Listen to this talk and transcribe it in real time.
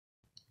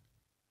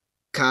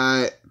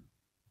Cut.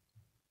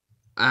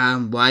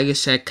 Why you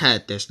said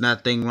cut? There's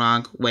nothing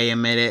wrong. Wait a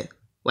minute.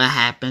 What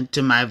happened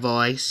to my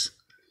voice?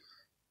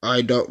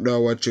 I don't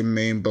know what you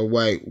mean, but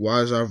wait,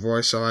 why does our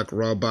voice sound like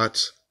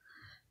robots?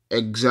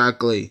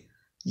 Exactly.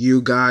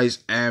 You guys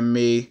and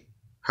me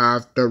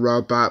have the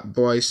robot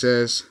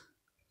voices.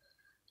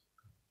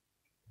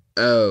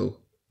 Oh,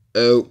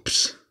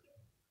 oops.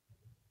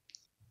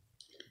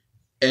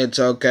 It's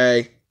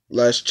okay.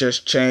 Let's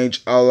just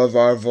change all of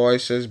our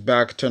voices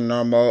back to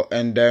normal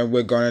and then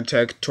we're gonna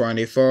take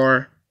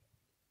 24.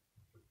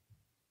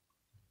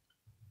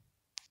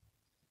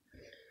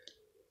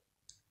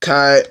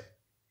 Cut.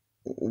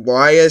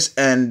 Why is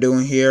N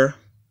doing here?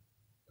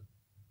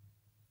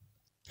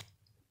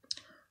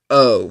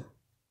 Oh,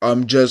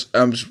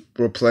 M's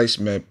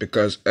replacement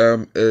because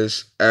M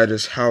is at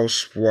his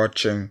house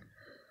watching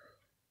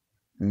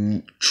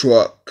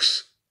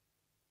trucks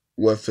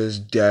with his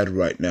dad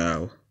right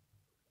now.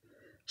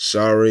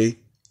 Sorry,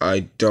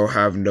 I don't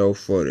have no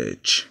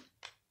footage.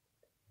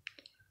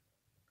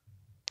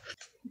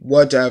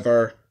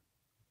 Whatever.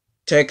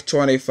 Take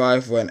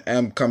 25 when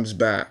M comes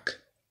back.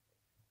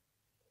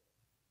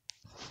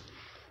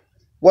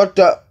 What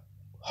the?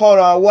 Hold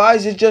on, why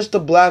is it just a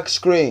black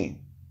screen?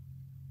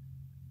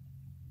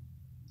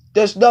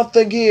 There's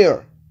nothing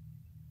here.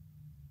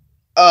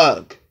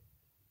 Ugh.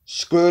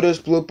 Screw this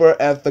blooper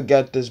and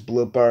forget this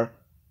blooper.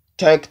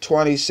 Take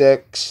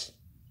 26.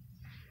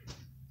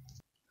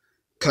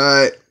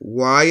 Cut.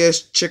 Why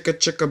is Chicka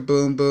Chicka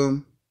Boom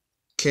Boom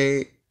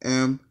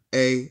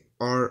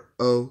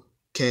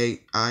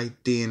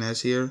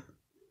KMAROKIDS here?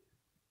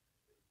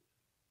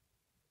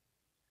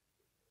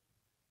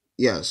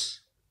 Yes,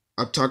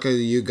 I'm talking to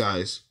you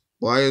guys.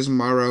 Why is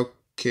why is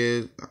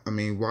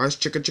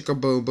Chicka Chicka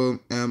Boom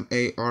Boom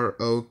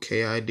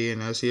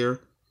MAROKIDS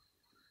here?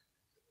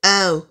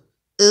 Oh,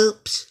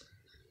 oops.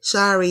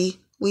 Sorry,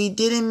 we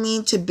didn't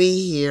mean to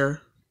be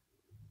here.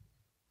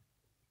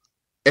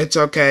 It's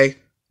okay.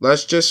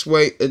 Let's just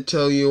wait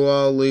until you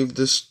all leave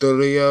the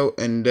studio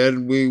and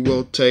then we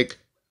will take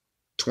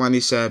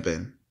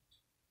 27.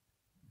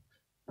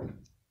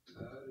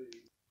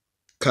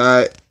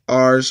 Cut.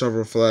 R's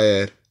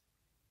overflated.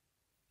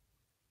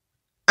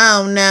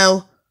 Oh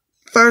no.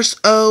 First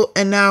O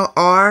and now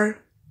R?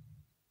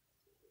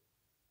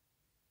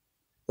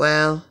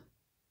 Well.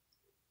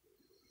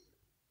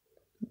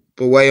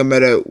 But wait a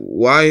minute.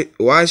 Why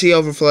is he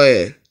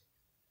overflated?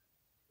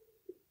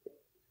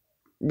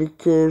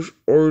 Because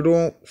I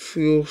don't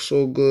feel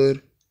so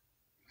good.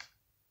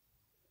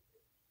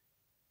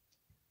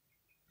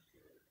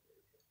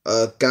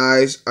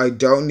 Guys, I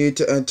don't need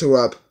to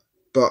interrupt,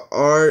 but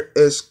Art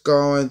is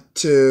going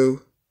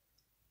to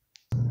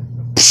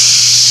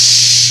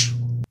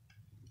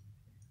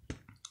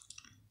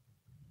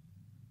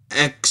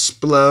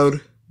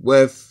explode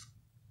with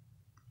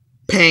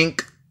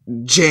pink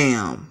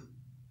jam.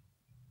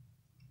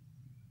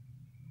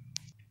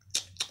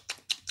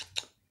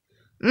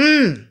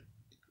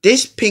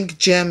 This pink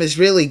jam is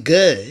really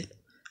good.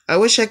 I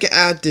wish I could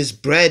add this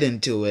bread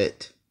into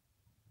it.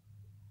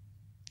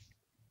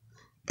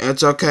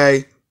 It's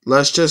okay.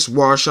 Let's just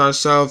wash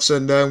ourselves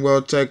and then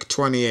we'll take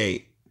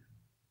 28.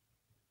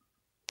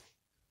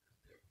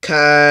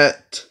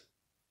 Cut.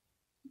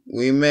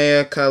 We made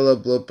a color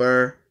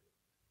blooper.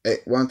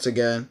 Once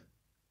again.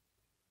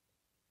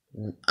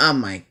 Oh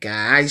my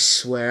god, I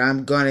swear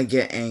I'm gonna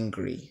get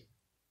angry.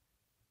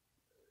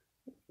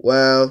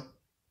 Well,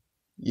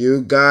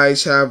 you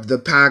guys have the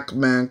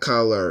Pac-Man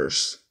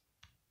colors.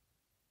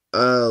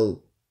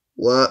 Oh,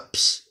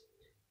 whoops.